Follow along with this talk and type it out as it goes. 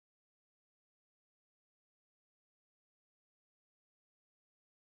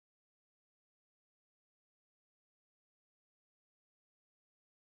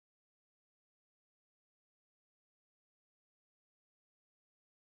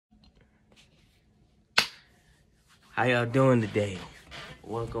How y'all doing today?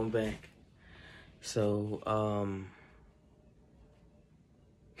 Welcome back. So,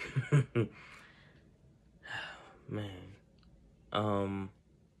 man, um,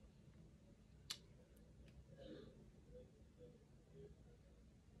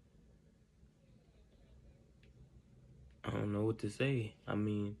 I don't know what to say. I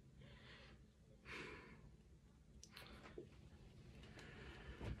mean,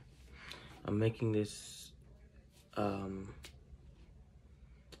 I'm making this,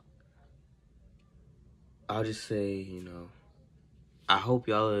 I'll just say, I hope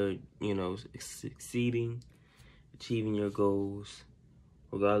y'all are, succeeding, achieving your goals,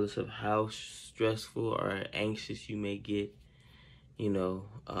 regardless of how stressful or anxious you may get,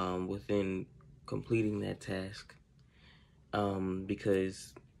 within completing that task.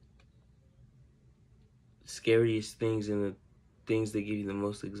 Because scariest things and the things that give you the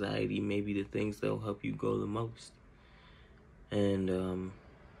most anxiety may be the things that will help you grow the most. And, you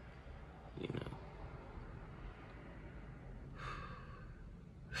know,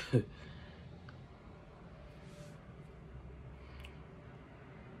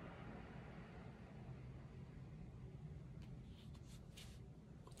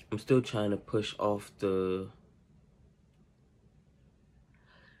 I'm still trying to push off because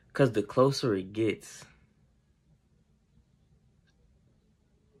the closer it gets,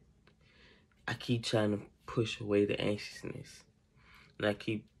 I keep trying to push away the anxiousness.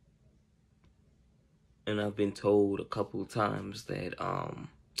 And I've been told a couple of times that,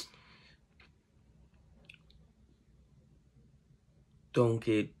 don't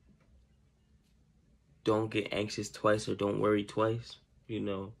get anxious twice or don't worry twice.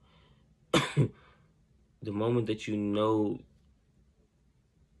 The moment that you know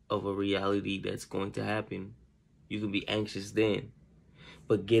of a reality that's going to happen, you can be anxious then,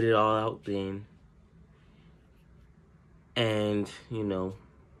 but get it all out then, and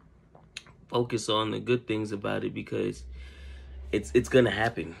focus on the good things about it, because it's gonna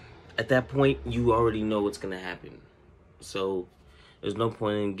happen. At that point, you already know what's gonna happen, so there's no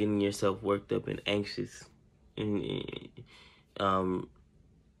point in getting yourself worked up and anxious and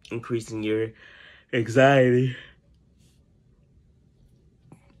increasing your anxiety.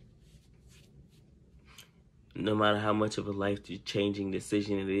 No matter how much of a life-changing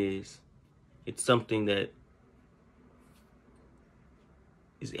decision it is, it's something that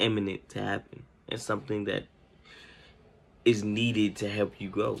is imminent to happen. It's something that is needed to help you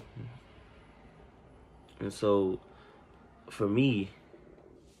grow. And so, for me,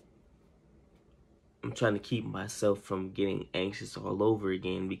 I'm trying to keep myself from getting anxious all over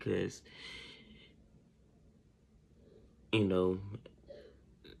again, because,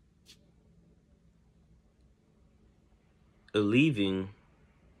 leaving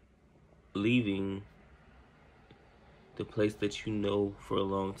the place that you know for a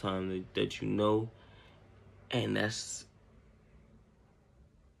long time, that you know, and that's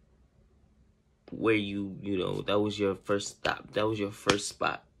where that was your first stop, that was your first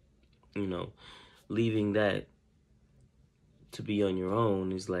spot. Leaving that to be on your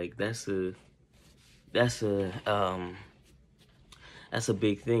own is like, that's a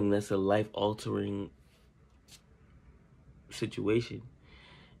big thing. That's a life-altering situation.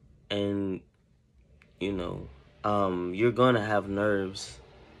 And you're gonna have nerves.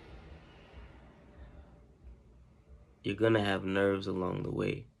 You're gonna have nerves along the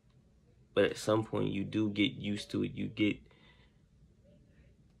way, but at some point you do get used to it. You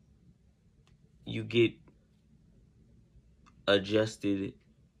get adjusted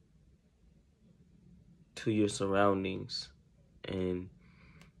to your surroundings, and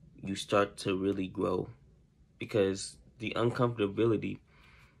you start to really grow, because the uncomfortability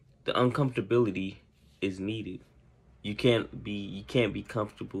is needed. You can't be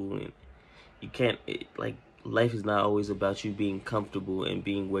comfortable, and life is not always about you being comfortable and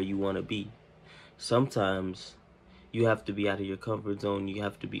being where you want to be. Sometimes you have to be out of your comfort zone. You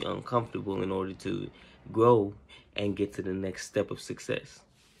have to be uncomfortable in order to grow and get to the next step of success.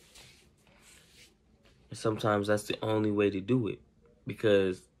 And sometimes that's the only way to do it,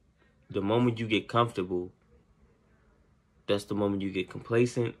 because the moment you get comfortable, that's the moment you get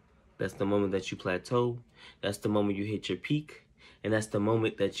complacent. That's the moment that you plateau. That's the moment you hit your peak. And that's the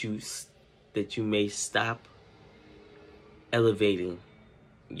moment that you may stop elevating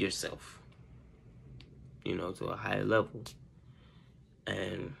yourself, to a higher level.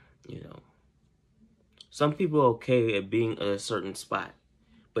 And, some people are okay at being at a certain spot.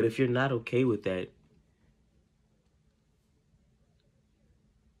 But if you're not okay with that,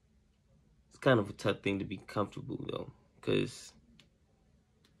 it's kind of a tough thing to be comfortable, though. Because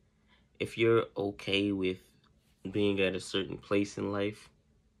if you're okay with being at a certain place in life,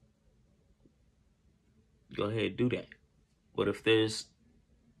 go ahead and do that. But if there's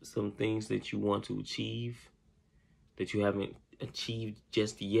some things that you want to achieve that you haven't achieved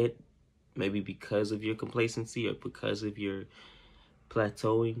just yet, maybe because of your complacency or because of your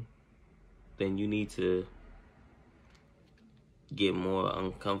plateauing, then you need to get more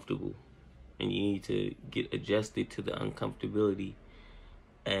uncomfortable, and you need to get adjusted to the uncomfortability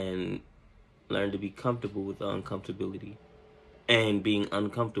and learn to be comfortable with the uncomfortability and being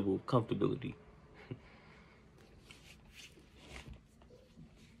uncomfortable with comfortability.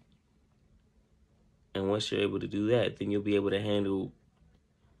 And once you're able to do that, then you'll be able to handle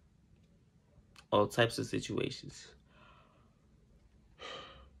all types of situations.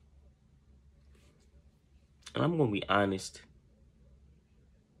 And I'm going to be honest.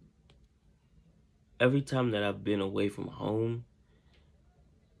 Every time that I've been away from home,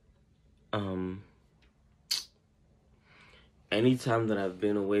 anytime that I've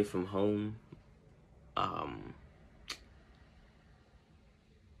been away from home,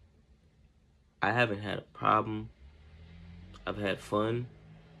 I haven't had a problem. I've had fun.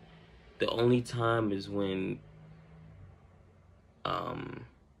 The only time is when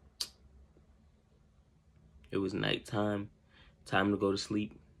it was nighttime, time to go to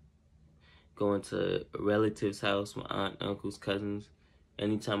sleep, going to a relative's house, my aunt, uncles, cousins.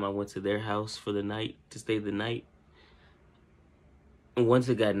 Anytime I went to their house for the night, to stay the night, and once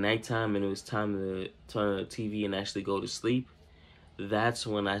it got nighttime and it was time to turn on the TV and actually go to sleep, that's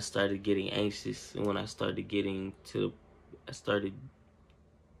when I started getting anxious, and when I started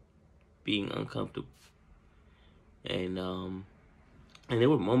being uncomfortable. And there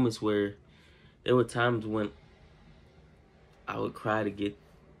were moments where there were times when I would cry to get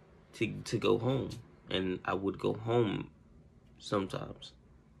to go home, and I would go home sometimes.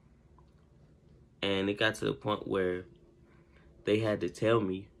 And it got to the point where they had to tell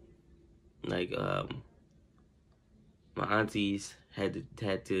me, like, my aunties had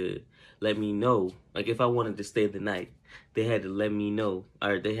to let me know, like, if I wanted to stay the night, they had to let me know,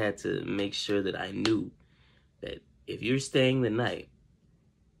 or they had to make sure that I knew that if you're staying the night,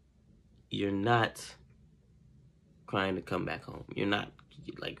 you're not crying to come back home. You're not,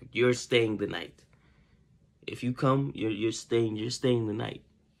 like, you're staying the night. If you come, you're staying the night.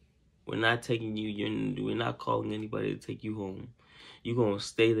 We're not taking you, we're not calling anybody to take you home. You're going to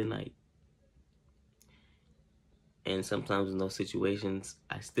stay the night. And sometimes in those situations,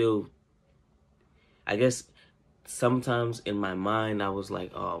 I guess sometimes in my mind, I was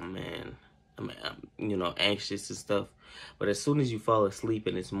like, oh man, I'm anxious and stuff. But as soon as you fall asleep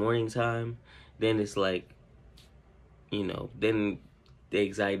and it's morning time, then it's like, then the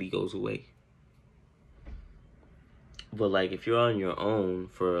anxiety goes away. But like, if you're on your own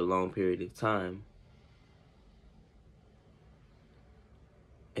for a long period of time,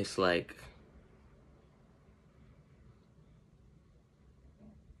 it's like,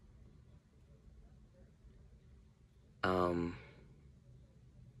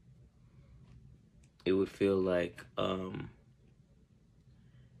 it would feel like,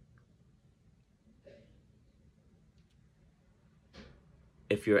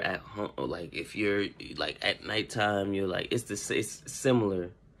 if you're at home, like if you're like at nighttime, you're like, it's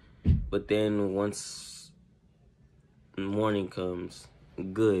similar, but then once morning comes,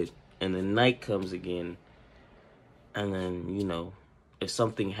 good, and the night comes again, and then if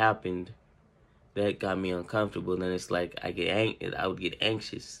something happened that got me uncomfortable, then it's like I would get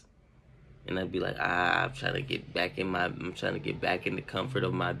anxious, and I'd be like, I'm trying to get back in the comfort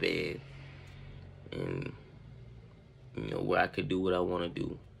of my bed, and where I could do what I want to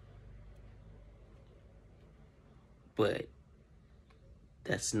do. But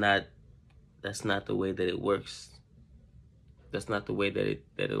that's not the way that it works. That's not the way that it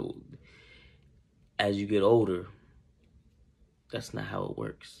as you get older, that's not how it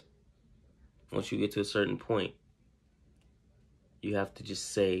works. Once you get to a certain point, you have to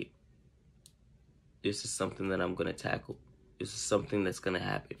just say, this is something that I'm going to tackle. This is something that's going to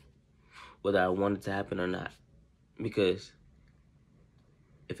happen, whether I want it to happen or not. Because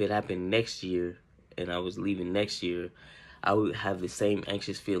if it happened next year and I was leaving next year, I would have the same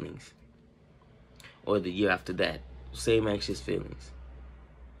anxious feelings. Or the year after that, same anxious feelings.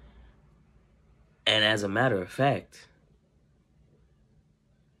 And as a matter of fact,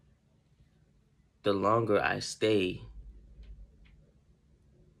 the longer I stay,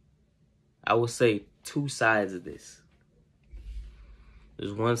 I will say two sides of this.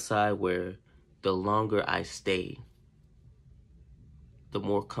 There's one side where the longer I stay, the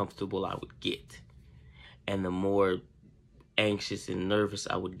more comfortable I would get, and the more anxious and nervous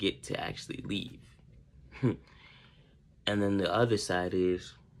I would get to actually leave. And then the other side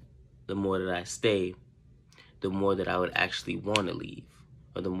is, the more that I stay, the more that I would actually want to leave,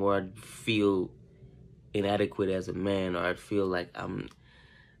 or the more I'd feel inadequate as a man, or I'd feel like I'm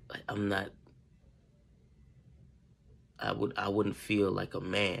not. I wouldn't feel like a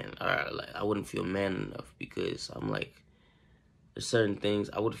man, or like I wouldn't feel man enough, because I'm like, there's certain things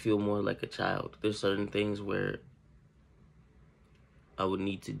I would feel more like a child. There's certain things where I would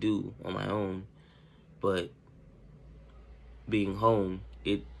need to do on my own, but being home,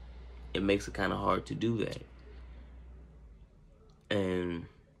 it makes it kind of hard to do that. And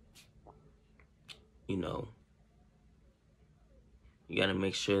you know, you got to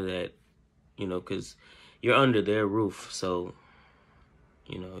make sure that, because you're under their roof, so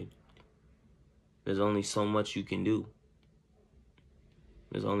there's only so much you can do.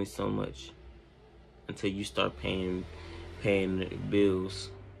 There's only so much until you start paying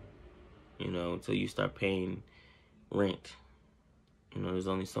bills, until you start paying rent. There's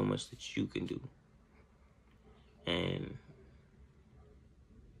only so much that you can do. And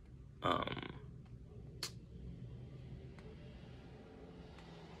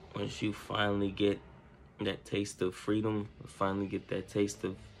once you finally get that taste of freedom, finally get that taste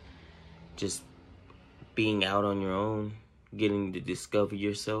of just being out on your own, getting to discover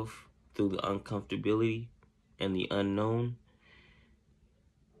yourself through the uncomfortability and the unknown,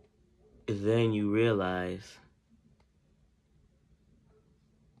 then you realize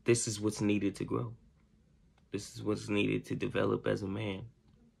this is what's needed to grow. This is what's needed to develop as a man.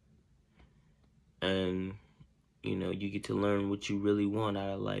 And, you get to learn what you really want out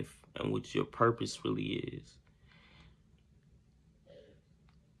of life and what your purpose really is.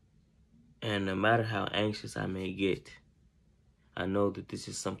 And no matter how anxious I may get, I know that this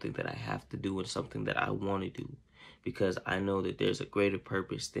is something that I have to do and something that I want to do, because I know that there's a greater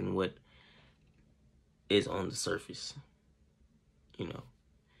purpose than what is on the surface,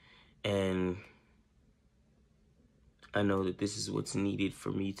 and I know that this is what's needed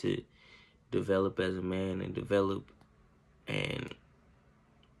for me to develop as a man and develop and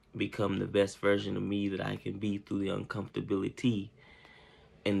become the best version of me that I can be through the uncomfortability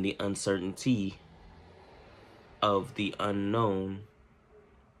and the uncertainty of the unknown.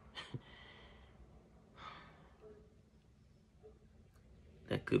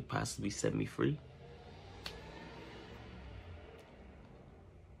 That could possibly set me free.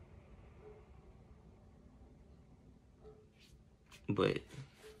 But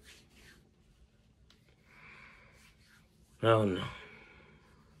I don't know.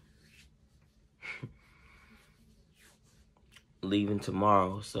 Leaving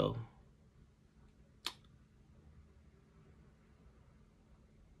tomorrow, so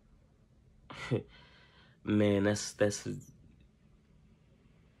man, that's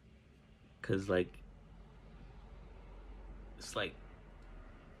cause like it's like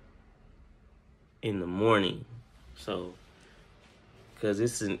in the morning, so cause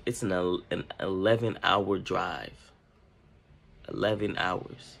it's an 11-hour drive, 11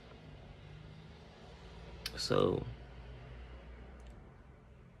 hours. So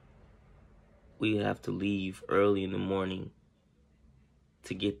we have to leave early in the morning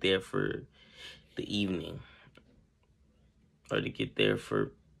to get there for the evening, or to get there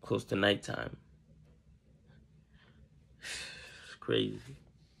for close to nighttime. It's crazy.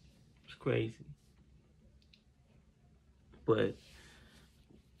 It's crazy. But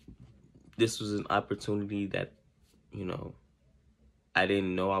this was an opportunity that, I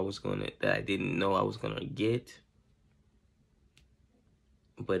didn't know I was gonna get.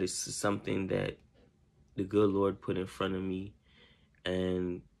 But it's something that the good Lord put in front of me,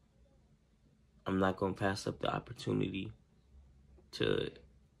 and I'm not gonna pass up the opportunity to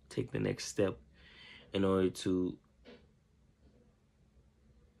take the next step in order to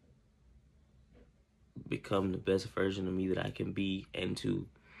become the best version of me that I can be, and to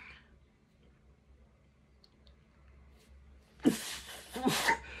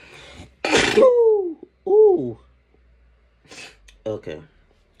ooh. Okay.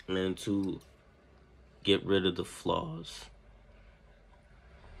 And to get rid of the flaws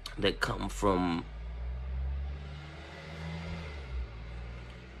that come from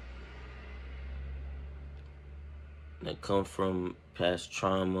past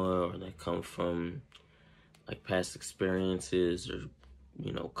trauma, or that come from like past experiences, or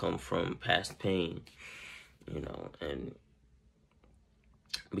come from past pain, and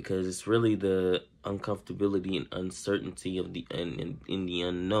because it's really the uncomfortability and uncertainty of the in the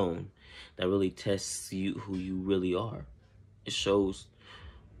unknown that really tests you, who you really are. It shows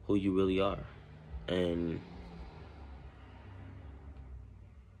who you really are. And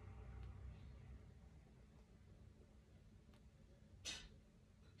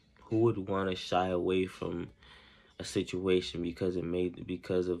Who would want to shy away from a situation because of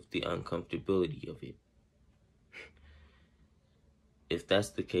the uncomfortability of it? If that's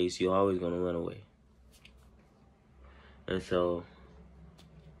the case, you're always going to run away. And so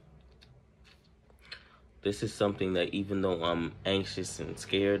this is something that, even though I'm anxious and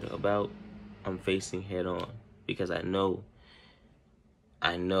scared about, I'm facing head on, because I know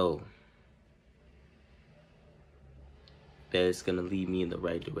that it's going to lead me in the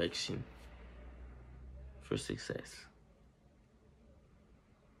right direction for success.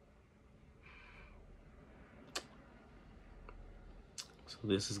 So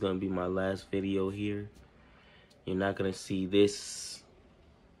this is going to be my last video here. You're not going to see this.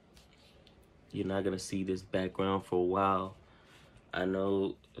 You're not going to see this background for a while. I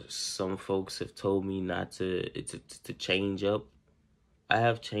know some folks have told me not to change up. I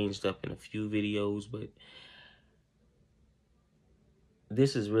have changed up in a few videos, but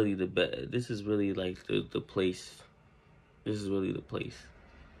this is really the best. This is really like the place. This is really the place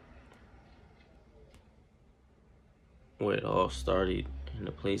where it all started, and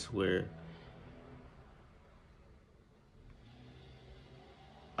the place where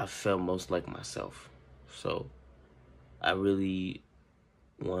I felt most like myself. So I really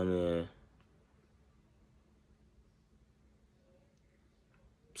want to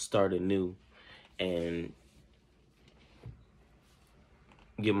start anew and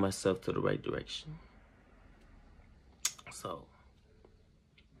get myself to the right direction. So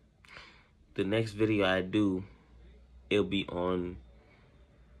the next video I do, it'll be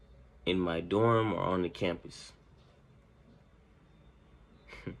in my dorm or on the campus.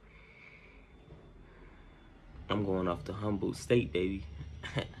 I'm going off to Humboldt State, baby.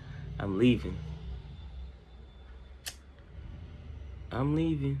 I'm leaving. I'm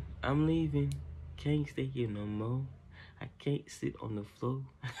leaving. Can't stay here no more. I can't sit on the floor.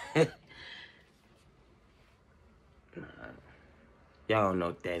 Nah. Y'all don't know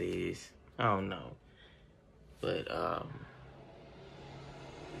what that is. I don't know. But,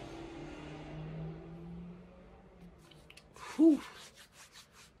 whew.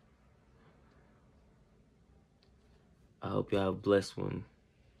 I hope y'all have a blessed one.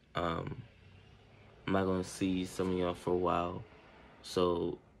 I'm not gonna see some of y'all for a while.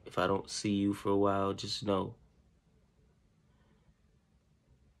 So if I don't see you for a while, just know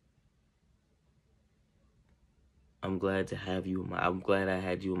I'm glad to have you. I'm glad I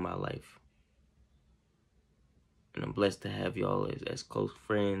had you in my life. And I'm blessed to have y'all as close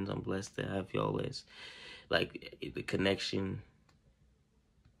friends. I'm blessed to have y'all as, like, the connection.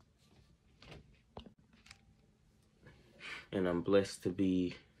 And I'm blessed to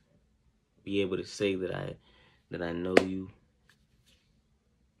be able to say that I know you,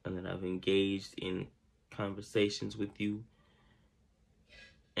 and that I've engaged in conversations with you,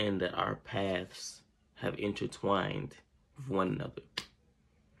 and that our paths have intertwined with one another.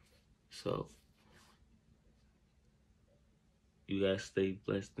 So you guys stay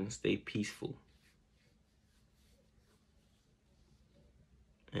blessed and stay peaceful.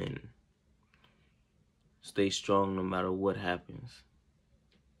 And stay strong no matter what happens.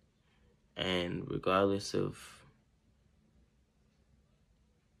 And regardless of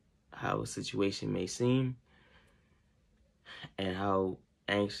how a situation may seem, and how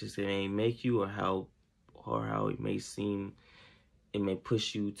anxious it may make you, or how it may seem, it may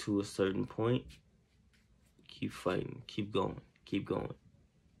push you to a certain point, keep fighting, keep going, keep going,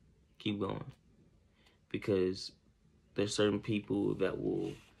 keep going. Because there's certain people that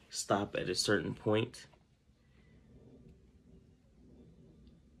will stop at a certain point,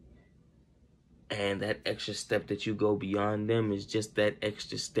 and that extra step that you go beyond them is just that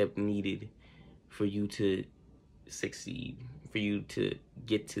extra step needed for you to succeed, for you to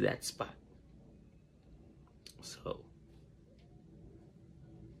get to that spot. So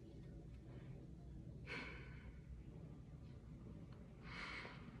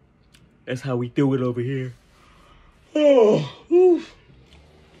that's how we do it over here. Oh,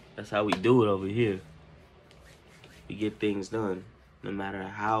 that's how we do it over here. We get things done, no matter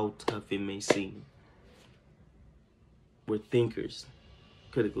how tough it may seem. We're thinkers,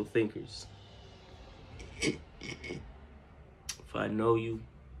 critical thinkers. If I know you,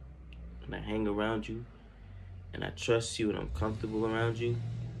 and I hang around you, and I trust you, and I'm comfortable around you,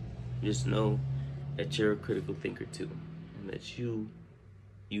 just know that you're a critical thinker too, and that you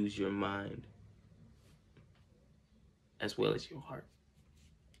use your mind as well as your heart.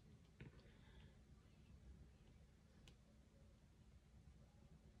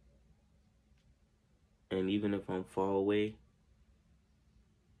 And even if I'm far away,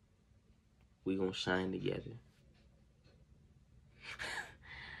 we gonna shine together.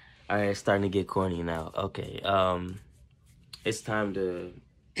 All right, it's starting to get corny now. Okay, it's time to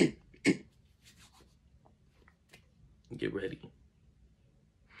get ready.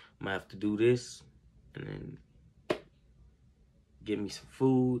 I'm gonna have to do this, and then get me some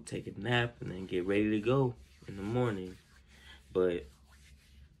food, take a nap, and then get ready to go in the morning. But,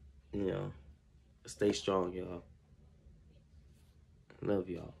 you know, stay strong, y'all. Love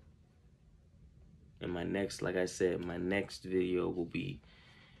y'all. And my next, like I said, my next video will be,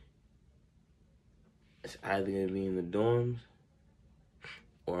 it's either gonna be in the dorms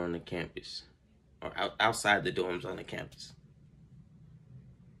or on the campus, or outside the dorms on the campus.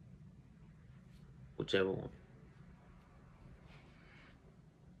 Whichever one.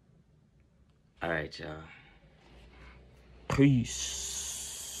 All right, y'all. Peace.